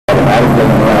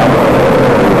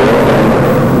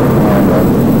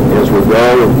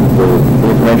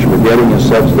cash we're getting is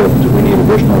such that we need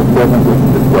additional equipment. We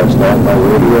can request that by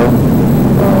radio.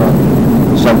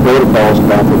 Some protocols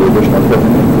call for the additional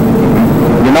equipment.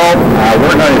 You know,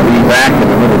 we're going to be back in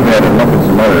a little bit and look at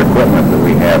some other equipment that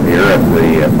we have here at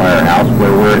the firehouse,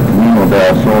 where we're at Camino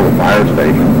del Sol fire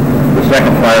station. The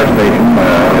second fire station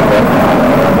is up,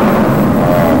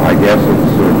 I guess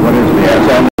it's, what is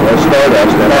the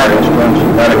Stardust.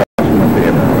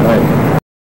 Right.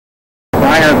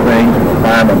 Fire things in a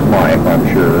fireman's life, I'm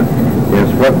sure, is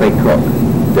what they cook.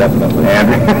 Definitely.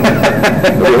 And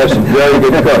we have some very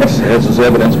good cooks, as is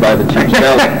evidenced by the chief's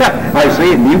salad. I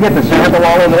see. Do you get to sample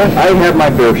all of this? I have my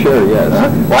fair share, yes.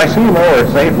 Well, I see them over at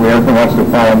Safeway every once in a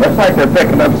while. Looks like they're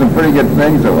picking up some pretty good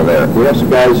things over there. We have some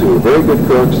guys who are very good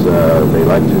cooks. They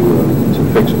like to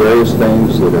fix various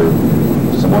things that are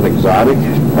somewhat exotic,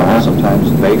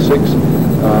 sometimes basics.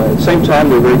 At the same time,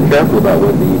 they're very careful about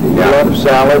what they eat. They eat a lot of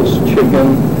salads,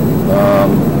 chicken.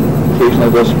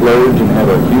 Occasionally they'll splurge and have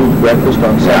a huge breakfast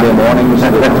on Sunday mornings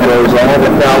that throws all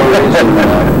the calories and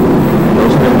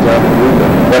those things out the window.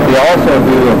 But they also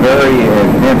do a very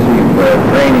intensive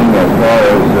training as far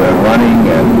as running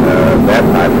and that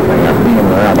type of thing. I've seen them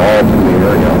around all through the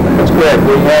area. That's correct.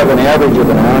 We have an average of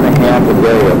an hour and a half a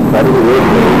day of probably work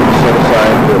set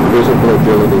aside for physical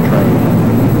agility training.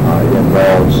 It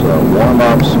involves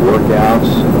warm-ups, workouts,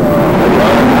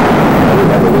 running. We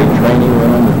have a weight training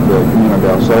room at the Camino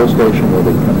del Sol station where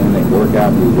they come in, they work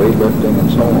out, do weightlifting,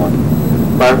 and so on.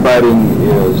 Firefighting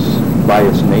is, by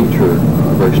its nature,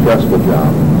 a very stressful job.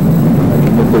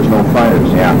 Even if there's no fires,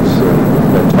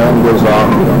 the tone goes off,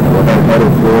 you don't know what the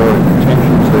headed for, the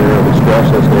tension's there, the stress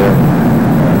is there.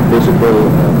 Physical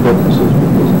fitness is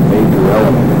a major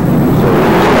element. So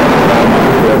we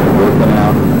start working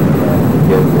out and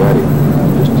getting ready,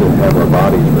 just to have our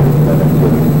bodies ready for that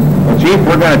activity. Well, Chief,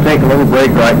 we're going to take a little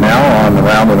break right now on the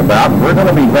Round and About, and we're going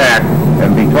to be back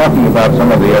and be talking about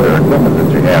some of the other equipment that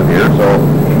you have here. So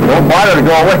don't bother to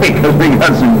go away, because we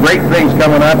got some great things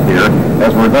coming up here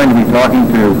as we're going to be talking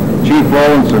to Chief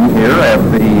Rowlandson here at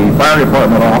the Fire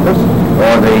Department office,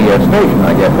 or the station,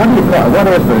 I guess. What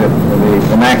is the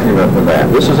vernacular for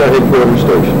that? This is our headquarters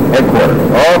station. Headquarters.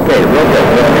 Okay, real good.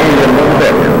 We'll see you in a little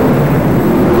bit here.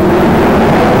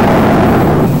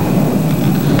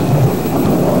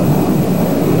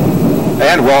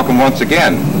 And welcome once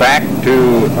again back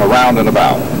to Around and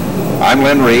About. I'm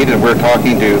Lynn Reed, and we're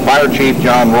talking to Fire Chief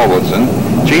John Rowlandson,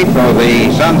 Chief of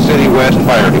the Sun City West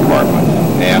Fire Department.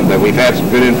 And we've had some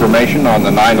good information on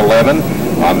the 911,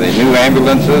 on the new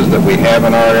ambulances that we have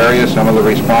in our area, some of the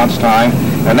response time.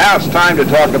 And now it's time to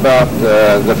talk about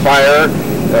the fire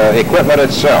equipment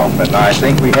itself. And I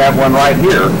think we have one right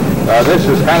here. This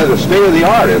is kind of the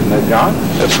state-of-the-art, isn't it, John?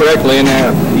 That's correct, Lynn.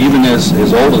 Even as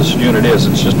old as this unit is,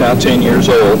 it's just now 10 years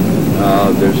old.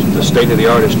 The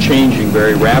state-of-the-art is changing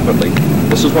very rapidly.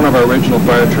 This is one of our original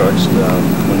fire trucks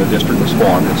when the district was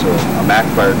formed. It's a Mack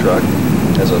fire truck.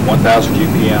 It has a 1,000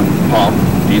 GPM pump,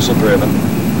 diesel-driven.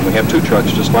 We have two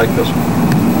trucks just like this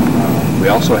one. We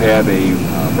also have a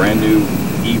brand new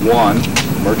E1,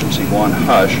 Emergency 1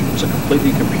 Hush. It's a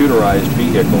completely computerized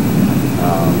vehicle.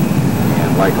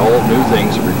 And like all new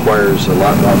things, it requires a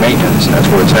lot more maintenance. That's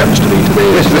where it happens to be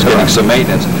today. It's just getting some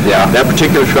maintenance. Yeah. That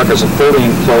particular truck has a fully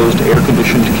enclosed,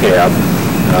 air-conditioned cab.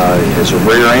 It has a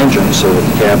rear engine, so the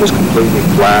cab is completely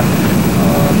flat.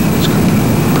 It's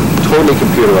totally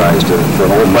computerized. For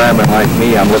an old fireman like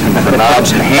me, I'm looking for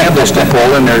knobs and handles to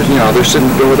pull, and they're sitting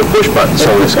there with a push button,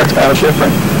 so it's kind of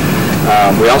different.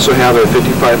 We also have a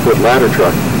 55-foot ladder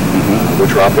truck,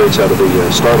 which operates out of the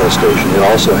Stardust station. It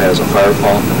also has a fire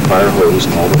pump, fire hose,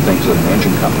 and all the things that an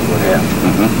engine company would have.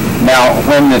 Now,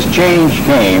 when this change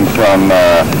came from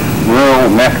rural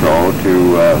metro to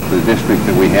the district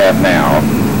that we have now,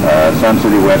 Sun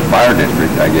City West Fire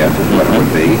District, I guess is what it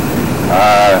would be,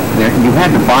 you had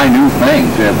to buy new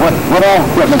things. What all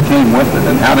equipment came with it,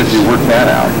 and how did you work that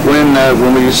out?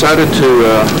 When we decided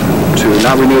to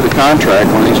not renew the contract,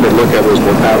 one of the things we'd look at was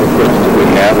what kind of equipment did we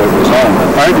have, what was owned. The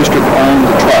fire district owned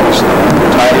the trucks, the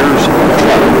tires, and the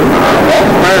truck. All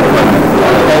the fire equipment,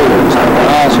 the hose, the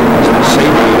nozzles, the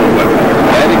safety equipment, the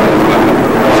medical equipment,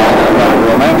 all of that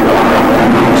rural metro.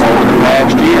 So over the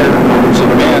past year,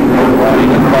 we've been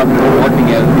working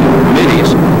in committees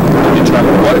to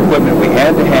determine what equipment we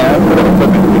had to have, what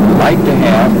equipment we'd like to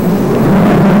have,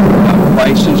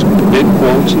 prices, bid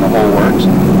quotes, and the whole works,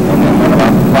 and then went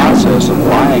about the process of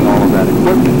buying all of that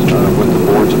equipment with the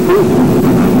board's approval.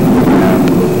 And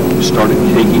we started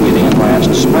taking it in last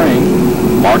spring,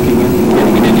 marking it,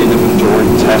 getting it in inventory,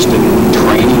 testing it,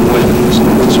 training with it, so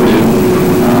it's new,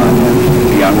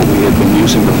 beyond what we had been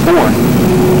using before.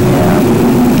 And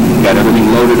got everything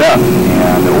loaded up,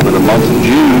 and over the month of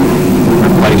June, we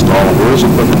replaced all of those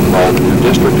equipment, all the new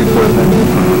district equipment,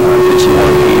 did some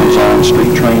more hands-on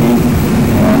street training,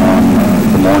 and on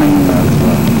the morning of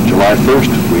July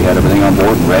 1st, we had everything on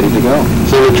board and ready to go.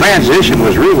 So the transition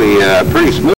was really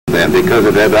pretty smooth then, because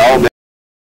it had all been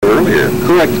earlier.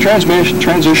 Correct. The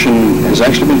transition has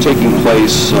actually been taking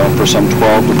place for some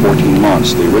 12 to 14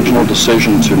 months. The original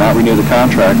decision to not renew the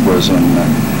contract was in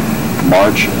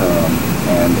March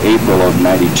and April of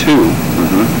 '92.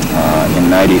 In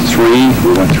 '93,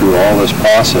 we went through all this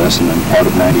process, and then part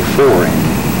of '94,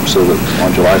 so that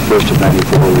on July 1st of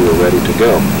 '94, we were ready to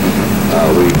go.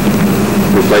 We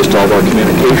replaced all of our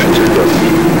communications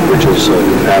equipment, which is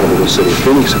compatible with City of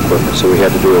Phoenix equipment, so we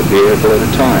had to do a vehicle at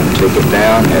a time, take it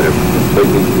down, had it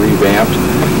completely revamped,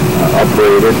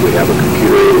 upgraded. We have a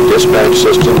computer-aided dispatch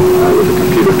system with a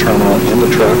computer terminal in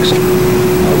the trucks,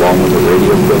 along with the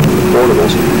radio equipment, the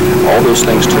portables. All those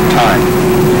things took time,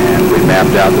 and we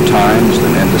mapped out the times. The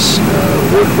Mendes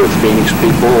worked with Phoenix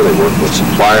people. They worked with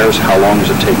suppliers. How long does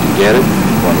it take to get it?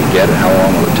 When we get it, how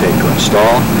long will it take to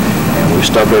install? And we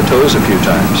stubbed our toes a few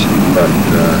times, but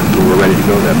we were ready to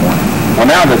go that morning. Well,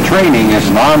 now the training is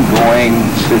an ongoing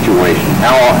situation.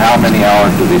 How many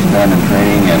hours do they spend in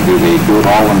training, and do they do it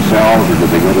all themselves, or do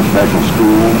they go to special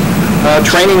schools?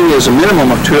 Training is a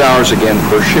minimum of 2 hours again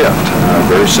per shift,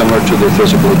 very similar to the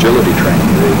physical agility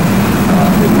training.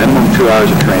 The minimum 2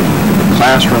 hours of training. It could be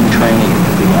classroom training, it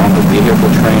could be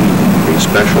on-the-vehicle training, it could be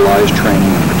specialized training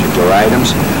in particular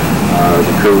items.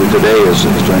 The crew today is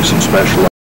doing some specialized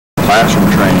classroom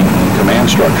training in command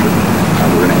structure.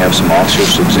 We're going to have some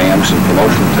officers' exams and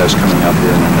promotional tests coming up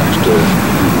here in the next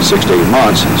 6 to 8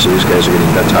 months, and so these guys are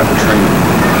getting that type of training.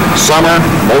 Summer,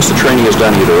 most of the training is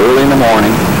done either early in the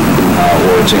morning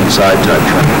or it's inside type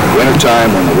training.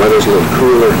 Wintertime, when the weather's a little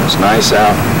cooler and it's nice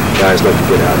out, guys like to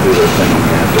get out and do their thing in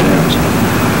the afternoons.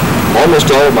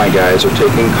 Almost all of my guys are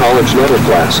taking college-level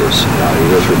classes,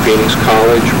 either through Phoenix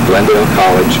College, Glendale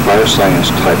College, fire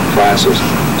science type classes.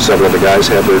 Several of the guys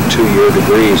have their 2-year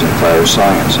degrees in fire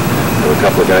science. A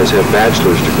couple of guys have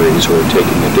bachelor's degrees who are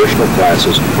taking additional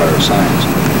classes in fire science.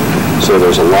 So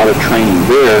there's a lot of training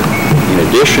there. In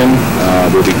addition,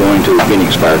 we'll be going to the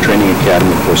Phoenix Fire Training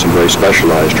Academy for some very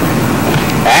specialized training.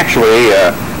 Actually,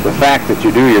 the fact that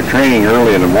you do your training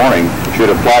early in the morning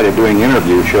should apply to doing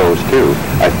interview shows too,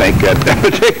 I think,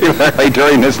 particularly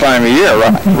during this time of year,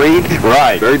 right, Reed?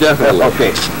 Right. Very definitely.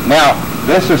 Okay. Now,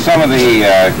 this is some of the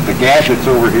gadgets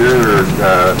over here,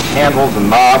 handles and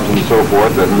knobs and so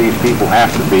forth that these people have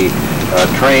to be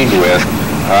trained with.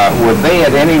 Would they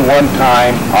at any one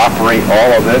time operate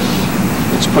all of this?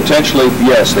 It's potentially,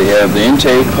 yes. They have the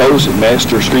intake hose,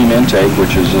 master stream intake,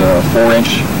 which is a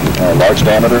 4-inch large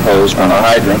diameter hose on a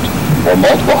hydrant, or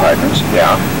multiple hydrants.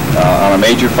 Yeah. On a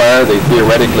major fire, they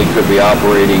theoretically could be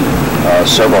operating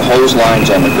several hose lines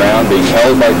on the ground being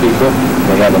held by people.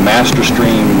 They have a master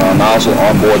stream nozzle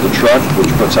on board the truck, which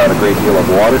puts out a great deal of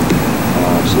water.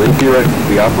 So they theoretically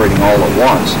could be operating all at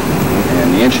once.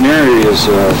 And the engineer is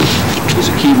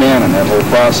a key man in that whole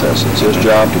process. It's his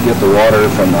job to get the water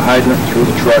from the hydrant through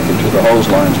the truck into the hose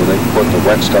lines where they can put the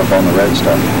wet stuff on the red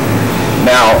stuff.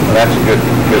 Now, that's a good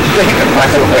statement, by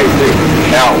the way, too.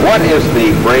 Now, what is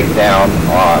the breakdown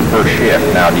per shift?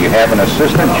 Now, do you have an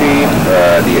assistant chief?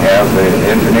 Do you have the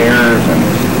engineers and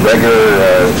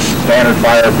regular standard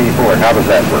fire people, or how does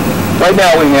that work? Right now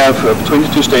we have, between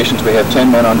the two stations, we have 10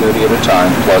 men on duty at a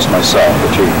time, plus myself, the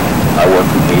chief. I work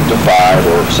from 8 to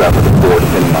 5 or 7 to 4,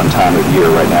 depending on time of year.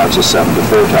 Right now it's a 7 to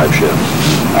 4 type shift.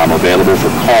 I'm available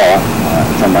for call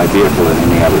from my vehicle at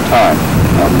any other time,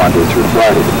 Monday through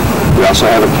Friday. We also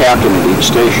have a captain at each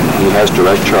station. He has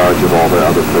direct charge of all the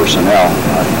other personnel,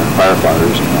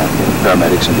 firefighters,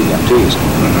 paramedics, and EMTs.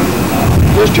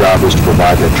 His job is to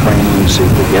provide that training, see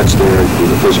if it gets there, do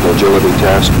the physical agility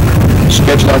test,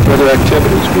 schedule out other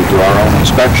activities. We do our own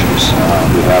inspections.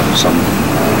 We have some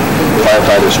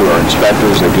firefighters who are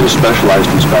inspectors. They do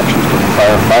specialized inspections, but the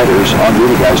firefighters on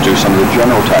duty guys do some of the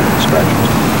general type inspections.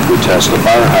 We test the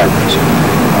fire hydrants,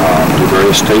 do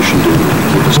various station duty,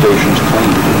 keep the stations clean,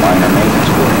 do minor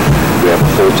maintenance work. We have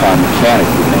a full-time mechanic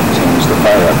who maintains the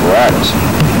fire apparatus.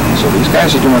 So these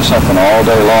guys are doing something all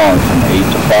day long from 8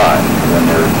 to 5 when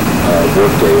their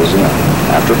work day is in.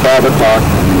 After 5 o'clock,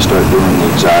 we start doing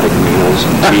the exotic meals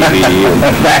and TV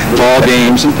and ball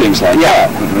games and things like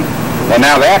that. Well,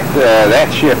 now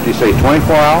that shift, you say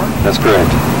 24 hours? That's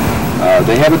correct.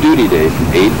 They have a duty day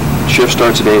from 8. Shift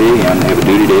starts at 8 a.m. They have a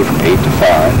duty day from 8 to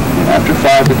 5. And after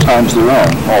 5, the time's their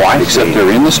own. Oh, I see. Except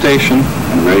they're in the station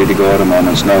and ready to go at a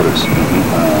moment's notice.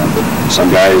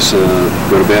 Some guys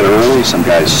go to bed early. Some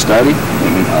guys study.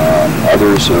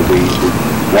 Others,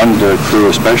 one crew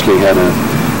especially had a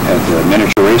had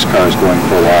miniature race cars going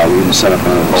for a while. We even set up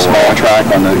a small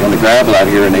track on the gravel out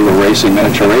here, and they were racing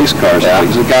miniature race cars. Yeah.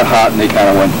 Because it got hot, and they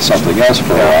kind of went to something else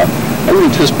for a while. I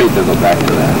would anticipate they'll go back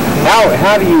to that.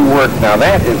 How do you work? Now,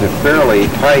 that is a fairly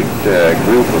tight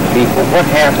group of people. What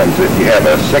happens if you have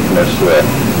a sickness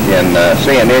in,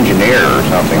 say, an engineer or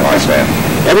something like that?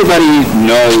 Everybody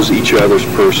knows each other's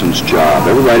person's job.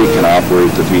 Everybody can operate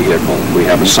the vehicle. We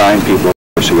have assigned people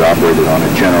who operate it on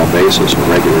a general basis for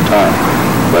regular time.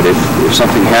 But if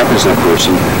something happens to that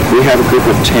person, we have a group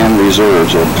of 10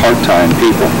 reserves or part-time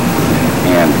people.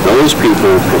 And those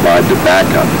people provide the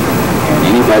backup.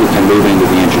 And anybody can move into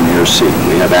the engineer's seat.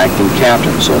 We have acting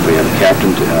captains, so if we have a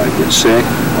captain get sick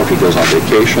or if he goes on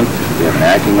vacation, we have an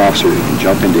acting officer who can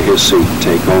jump into his seat and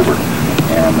take over.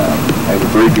 And I have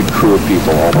a very good crew of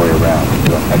people all the way around.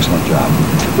 They do an excellent job.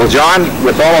 Well, John,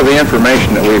 with all of the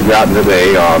information that we've gotten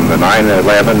today on the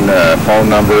 911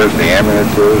 phone numbers, the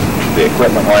ambulances, the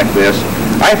equipment like this,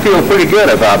 I feel pretty good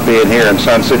about being here in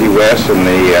Sun City West and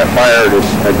the fire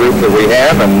group that we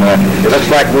have, and it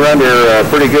looks like we're under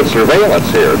pretty good surveillance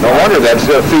here. No wonder that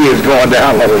fee is going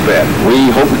down a little bit. We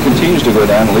hope it continues to go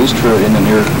down, at least in the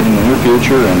near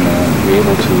future, and be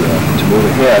able to move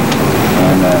ahead.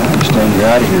 And I understand you're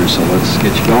out of here, so let's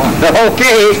get you going.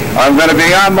 Okay, I'm going to be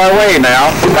on my way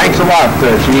now. Thanks a lot,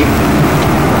 Chief.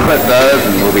 It does,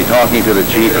 and we'll be talking to the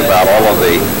chief about all of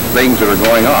the things that are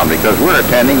going on, because we're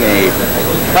attending a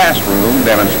classroom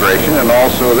demonstration, and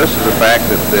also this is the fact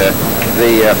that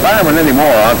the firemen anymore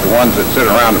aren't the ones that sit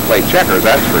around and play checkers,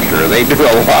 that's for sure. They do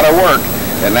a lot of work,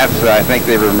 and that's, I think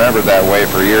they've remembered that way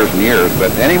for years and years,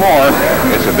 but anymore,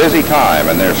 it's a busy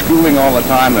time, and they're schooling all the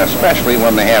time, and especially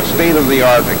when they have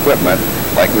state-of-the-art equipment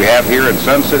like we have here in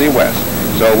Sun City West.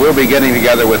 So we'll be getting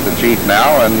together with the chief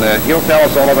now, and he'll tell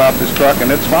us all about this truck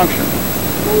and its function.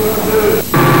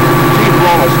 Chief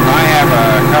Rollison, I have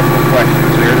a couple of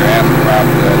questions here to ask about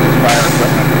this fire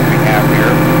equipment that we have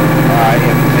here.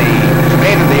 It's the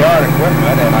state-of-the-art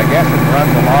equipment, and I guess it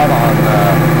runs a lot on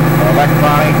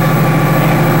electronics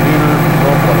and computers and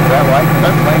so forth. Is that right? Can you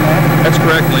explain that? That's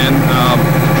correct, Lynn.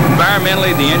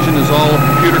 Environmentally, the engine is all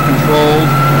computer-controlled,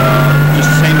 just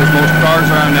the same as most cars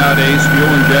are nowadays,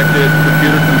 fuel-injected,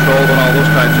 computer-controlled, and all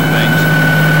those types of things.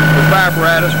 With fire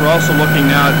apparatus, we're also looking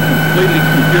now at completely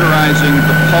computerizing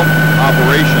the pump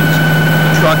operations.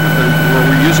 The truck that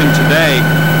we're using today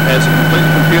has a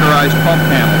completely computerized pump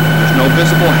panel. There's no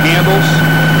visible handles,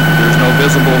 there's no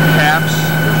visible caps,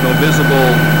 there's no visible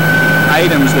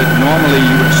items that normally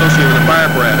you would associate with a fire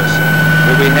apparatus.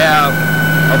 What we have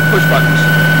are push buttons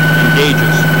and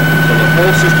gauges. So the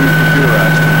whole system is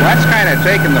computerized. Well, that's kind of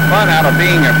taking the fun out of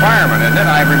being a fireman, isn't it?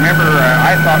 I remember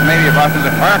I thought maybe if I was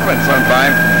a fireman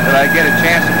sometime that I'd get a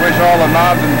chance to push all the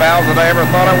knobs and valves that I ever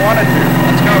thought I wanted to.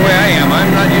 That's kind of the way I am.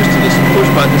 I'm not used to this push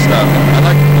button stuff. I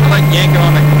like yanking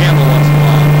on the handle once in a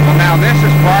while. Well, now this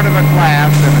is part of a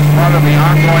class, and it's part of the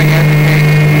ongoing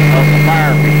education of the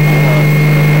fire people,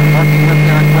 working with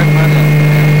their equipment and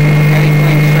getting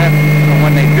things set. So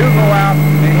when they do go out,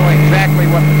 they know exactly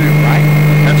what to do, right?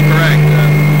 That's correct.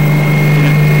 In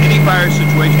any fire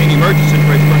situation, any emergency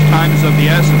situation, of course, time is of the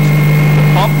essence. The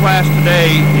pump class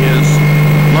today is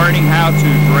learning how to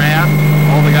draft.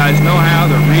 All the guys know how.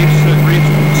 They're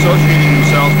associating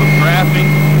themselves with drafting,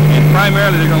 and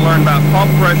primarily they're going to learn about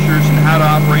pump pressures and how to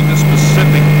operate the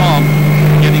specific pump,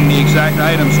 getting the exact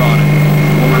items on it.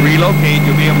 When we relocate,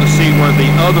 you'll be able to see where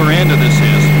the other end of this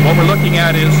is. What we're looking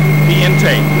at is the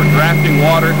intake. We're drafting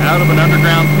water out of an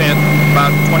underground pit,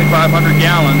 about 2,500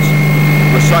 gallons.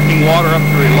 We're sucking water up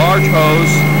through a large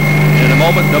hose, and in a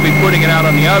moment they'll be putting it out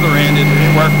on the other end at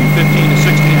anywhere from 1,500 to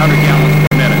 1,600 gallons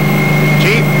per minute.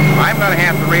 Chief, I'm going to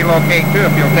have to relocate too.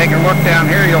 If you'll take a look down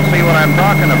here, you'll see what I'm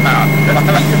talking about.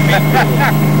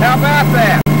 How about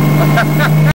that?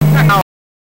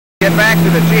 Get back to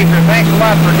the chief here. Thanks a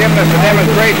lot for giving us a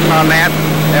demonstration on that.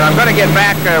 And I'm going to get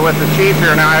back with the chief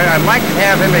here. Now, I'd like to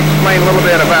have him explain a little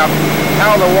bit about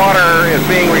how the water is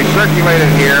being recirculated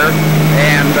here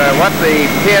and what the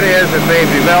pit is that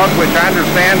they've developed, which I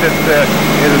understand is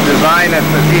a design that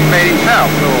he's made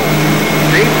himself. So,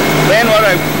 Chief? Then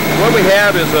what we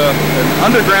have is an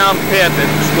underground pit that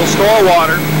will store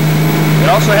water. It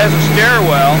also has a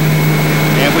stairwell,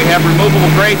 and we have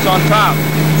removable grates on top.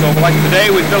 So like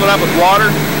today, we fill it up with water.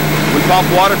 We pump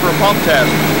water for a pump test.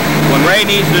 When Ray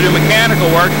needs to do mechanical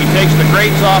work, he takes the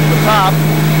grates off the top,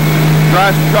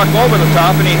 drives the truck over the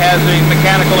top, and he has a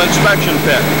mechanical inspection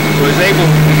pit. So he's able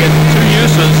to get two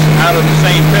uses out of the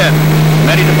same pit.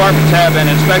 Many departments have an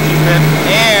inspection pit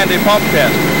and a pump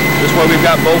test. This way we've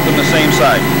got both in the same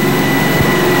site.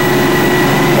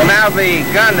 Well, now Now the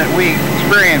gun that we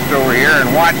experienced over here and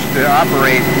watched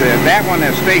operate, that one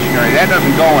is stationary. That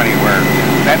doesn't go anywhere.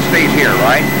 That stays here,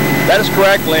 right? That is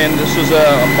correct, Lynn. This is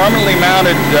a permanently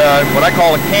mounted, what I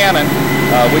call a cannon.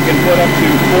 We can put up to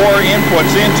 4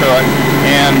 inputs into it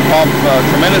and pump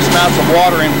tremendous amounts of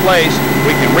water in place.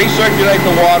 We can recirculate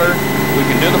the water. We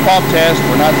can do the pump test.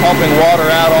 We're not pumping water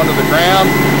out onto the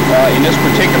ground in this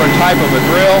particular type of a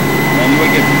drill, and we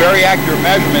get very accurate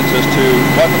measurements as to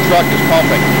what the truck is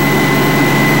pumping.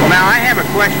 Well, now I have a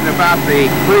question about the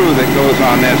crew that goes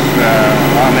on this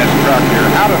truck here.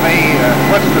 How do they?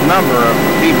 What's the number of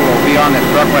people that will be on this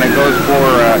truck when it goes for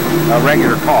a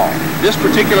regular call? This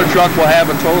particular truck will have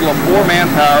a total of 4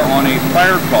 manpower on a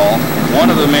fire call.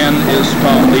 One of the men is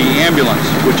from the ambulance,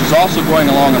 which is also going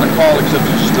along on the call, except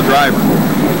it's just the driver.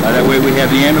 That way we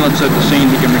have the ambulance at the scene.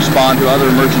 He can respond to other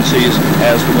emergencies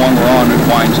as the one we're on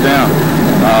winds down.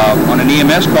 On an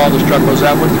EMS call, this truck goes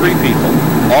out with 3 people.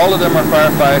 All of them are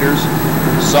firefighters.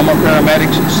 Some are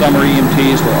paramedics, some are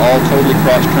EMTs. They're all totally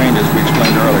cross-trained, as we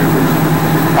explained earlier.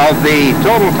 Of the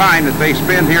total time that they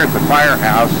spend here at the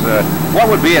firehouse,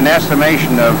 what would be an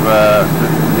estimation of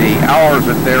the hours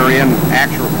that they're in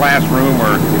actual classroom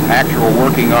or actual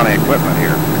working on equipment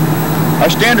here?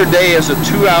 Our standard day is a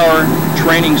 2-hour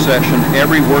training session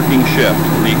every working shift.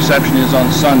 The exception is on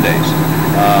Sundays.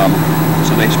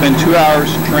 So they spend 2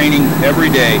 hours training every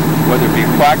day, whether it be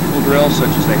practical drills such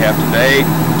as they have today,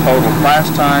 total class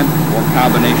time, or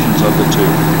combinations of the two.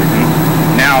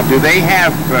 Now, do they have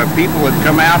people that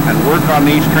come out and work on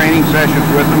these training sessions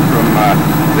with them from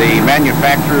the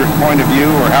manufacturer's point of view,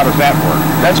 or how does that work?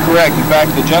 That's correct. In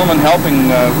fact, the gentleman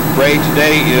helping Ray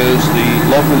today is the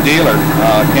local dealer,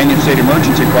 Canyon State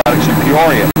Emergency Products in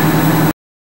Peoria.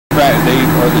 In fact, they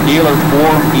are the dealer for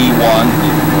E1,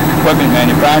 the equipment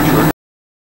manufacturer.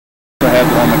 They have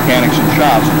their own mechanics and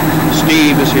shops.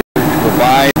 Steve is here to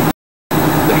provide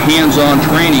the hands-on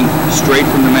training straight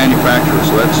from the manufacturer.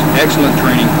 So that's excellent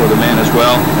training for the man as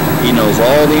well. He knows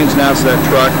all the ins and outs of that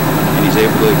truck, and he's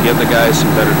able to give the guys some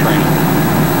better training.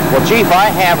 Well, Chief, I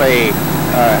have I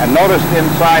noticed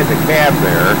inside the cab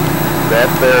there that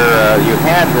you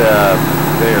had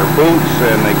their boots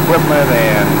and equipment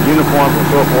and uniforms and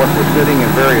so forth were sitting in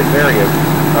various areas.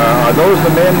 Are those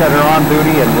the men that are on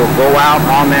duty and will go out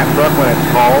on that truck when it's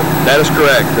called? That is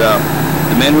correct.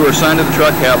 The men who are assigned to the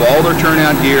truck have all their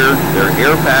turnout gear, their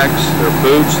air packs, their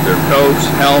boots, their coats,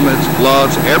 helmets,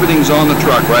 gloves. Everything's on the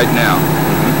truck right now.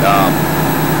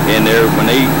 And when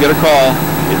they get a call,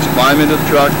 it's climb into the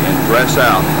truck and dress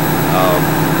out.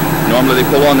 Normally they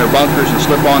pull on their bunkers and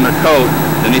slip on their coat.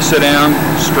 Then they sit down,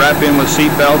 strap in with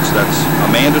seat belts. That's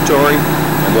mandatory.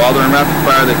 And while they're in rapid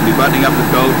fire, they can be buttoning up the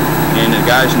coat, and the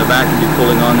guys in the back can be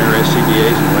pulling on their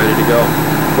SCBAs and ready to go.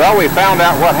 Well, we found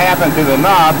out what happened to the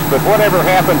knobs, but whatever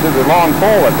happened to the long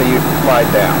pole that they used to slide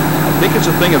down? I think it's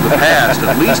a thing of the past,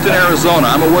 at least in Arizona.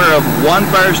 I'm aware of one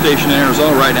fire station in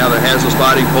Arizona right now that has a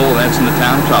sliding pole, and that's in the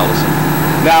town of Tolleson.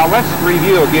 Now, let's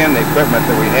review again the equipment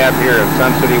that we have here at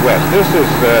Sun City West. This is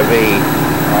the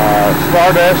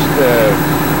Stardust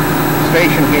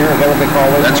station here, is that what they call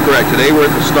it? That's correct. Today we're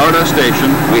at the Stardust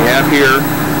station. We have here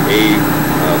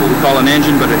what we call an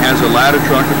engine, but it has a ladder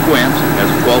truck equipped. It has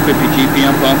a 1250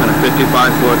 GPM pump and a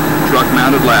 55-foot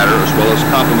truck-mounted ladder, as well as a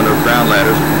complement of ground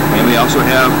ladders. And we also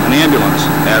have an ambulance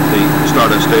at the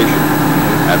Stardust station.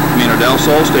 At the Camino del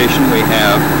Sol station, we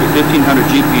have a 1500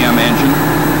 GPM engine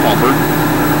pumper.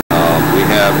 We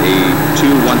have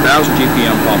two 1000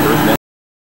 GPM pumpers, one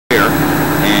here,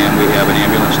 and we have an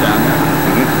ambulance down there.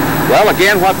 Well,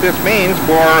 again, what this means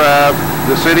for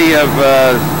the city of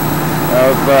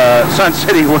Sun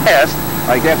City West,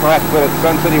 I guess we'll have to put it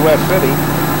Sun City West City,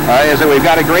 is that we've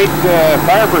got a great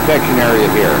fire protection area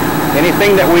here.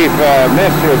 Anything that we've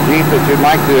missed here, Chief, that you'd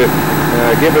like to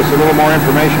give us a little more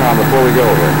information on before we go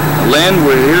here? Lynn,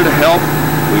 we're here to help.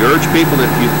 We urge people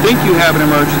that if you think you have an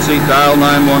emergency, dial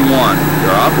 911.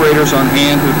 There are operators on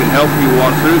hand who can help you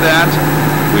walk through that.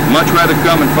 We'd much rather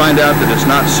come and find out that it's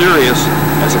not serious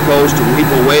as opposed to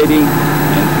people waiting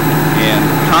and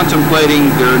contemplating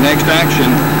their next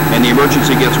action and the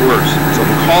emergency gets worse. So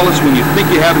call us when you think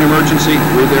you have an emergency.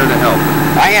 We're there to help.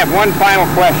 I have one final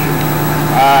question.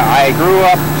 I grew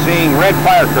up seeing red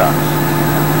fire trucks.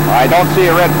 I don't see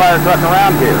a red fire truck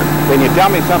around here. Can you tell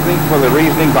me something for the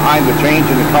reasoning behind the change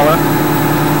in the color?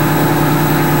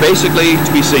 Basically,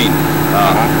 to be seen.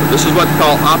 This is what we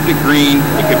call optic green.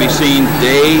 It can be seen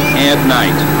day and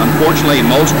night. Unfortunately,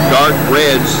 most dark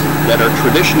reds that are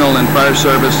traditional in fire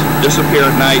service disappear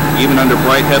at night, even under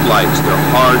bright headlights. They're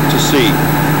hard to see.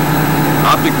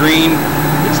 Optic green,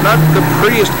 it's not the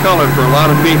prettiest color for a lot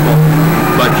of people,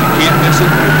 but you can't miss it.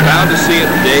 You're bound to see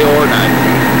it day or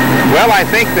night. Well, I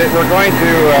think that we're going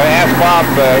to ask Bob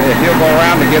if he'll go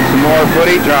around to get some more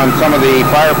footage on some of the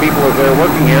fire people as they're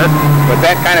working here. But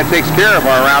that kind of takes care of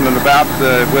our round and about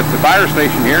with the fire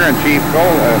station here. And Chief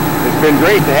Cole, it's been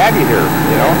great to have you here,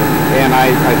 you know. And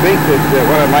I think that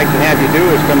what I'd like to have you do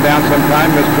is come down sometime,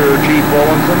 Mr. Chief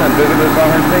Rowlandson, and visit us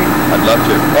on our station. I'd love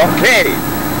to. Okay.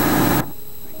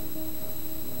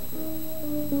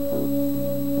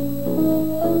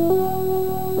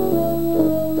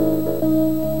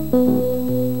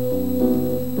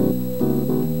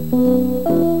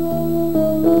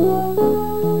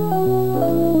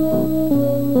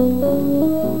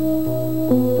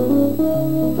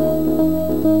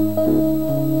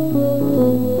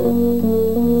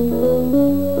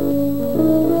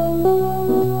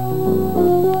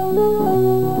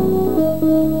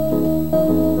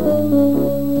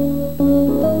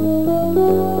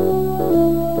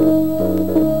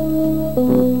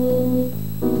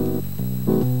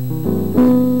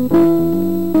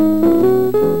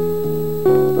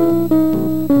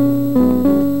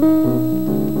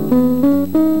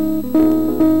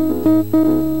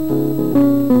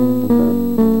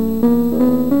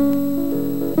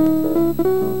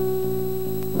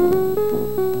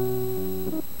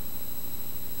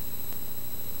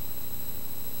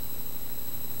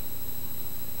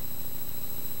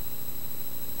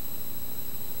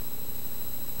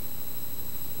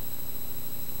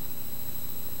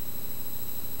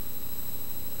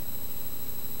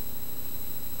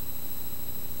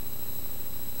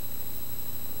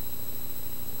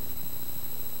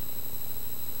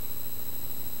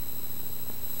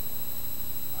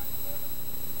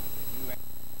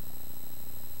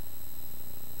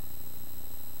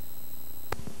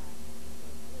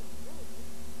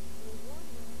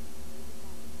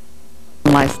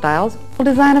 Lifestyles will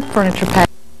design a furniture package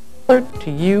tailored to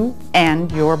you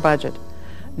and your budget,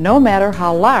 no matter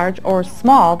how large or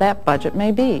small that budget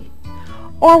may be.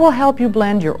 Or will help you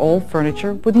blend your old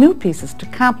furniture with new pieces to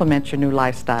complement your new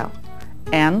lifestyle.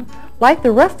 And like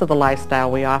the rest of the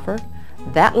lifestyle we offer,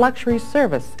 that luxury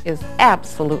service is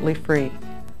absolutely free.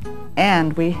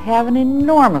 And we have an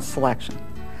enormous selection.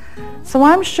 So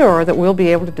I'm sure that we'll be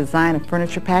able to design a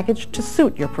furniture package to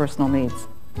suit your personal needs,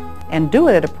 and do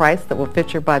it at a price that will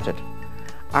fit your budget.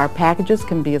 Our packages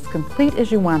can be as complete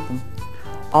as you want them,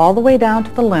 all the way down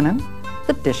to the linen,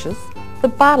 the dishes, the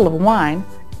bottle of wine,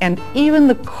 and even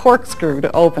the corkscrew to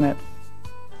open it.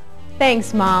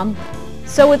 Thanks, Mom.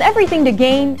 So with everything to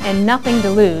gain and nothing to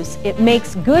lose, it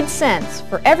makes good sense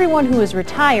for everyone who is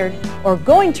retired or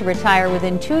going to retire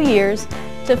within 2 years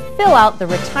to fill out the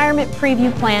Retirement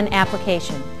Preview Plan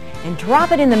application and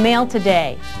drop it in the mail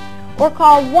today. Or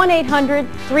call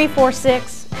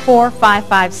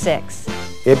 1-800-346-4556.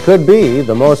 It could be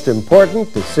the most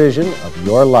important decision of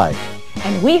your life.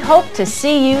 And we hope to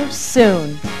see you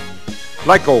soon.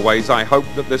 Like always, I hope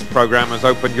that this program has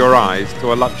opened your eyes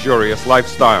to a luxurious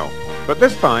lifestyle. But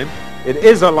this time, it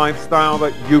is a lifestyle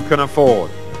that you can afford.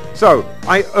 So,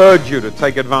 I urge you to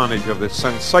take advantage of this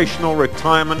sensational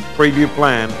retirement preview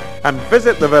plan and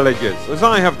visit the villages, as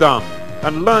I have done,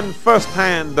 and learn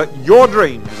firsthand that your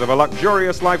dreams of a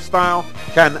luxurious lifestyle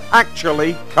can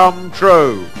actually come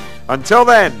true. Until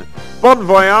then, bon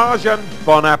voyage and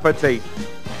bon appetit.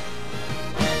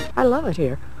 I love it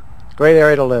here. Great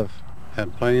area to live.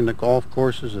 And playing the golf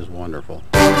courses is wonderful.